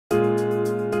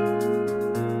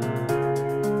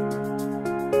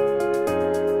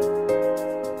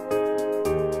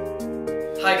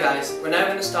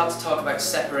going to start to talk about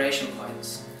separation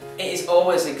points. It is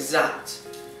always exact,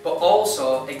 but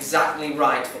also exactly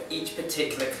right for each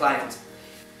particular client.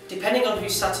 Depending on who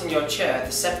sat in your chair,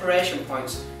 the separation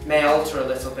points may alter a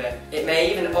little bit. It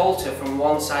may even alter from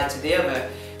one side to the other,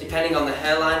 depending on the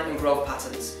hairline and growth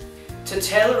patterns. To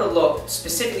tailor a look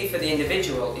specifically for the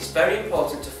individual, it's very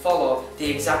important to follow the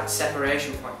exact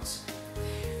separation points.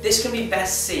 This can be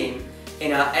best seen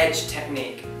in our edge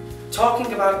technique.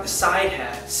 Talking about the side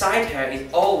hair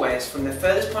is always from the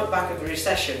furthest point back of the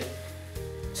recession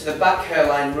to the back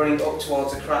hairline running up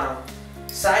towards the crown.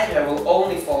 Side hair will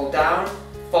only fall down,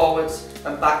 forwards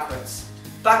and backwards.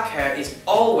 Back hair is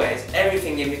always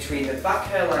everything in between the back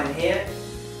hairline here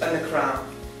and the crown.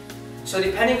 So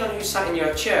depending on who sat in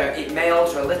your chair, it may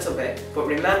alter a little bit, but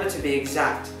remember to be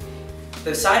exact.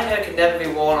 The side hair can never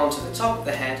be worn onto the top of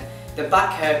the head, the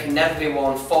back hair can never be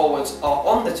worn forwards or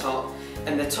on the top,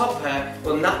 and the top hair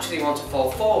will naturally want to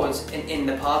fall forwards and in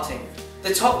the parting.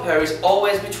 The top hair is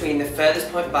always between the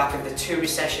furthest point back of the two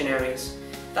recession areas.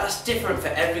 That's different for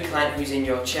every client who's in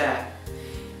your chair.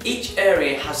 Each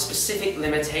area has specific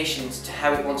limitations to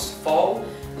how it wants to fall,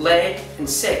 lay and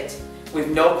sit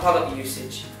with no product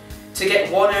usage. To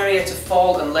get one area to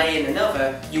fall and lay in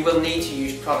another, you will need to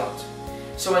use product.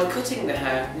 So when cutting the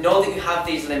hair, know that you have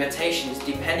these limitations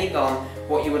depending on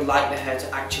what you would like the hair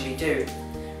to actually do.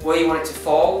 Where you want it to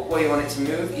fall, where you want it to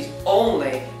move is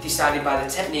only decided by the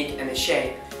technique and the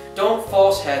shape. Don't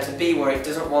force hair to be where it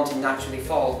doesn't want to naturally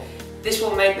fall. This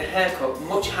will make the haircut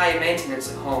much higher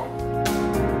maintenance at home.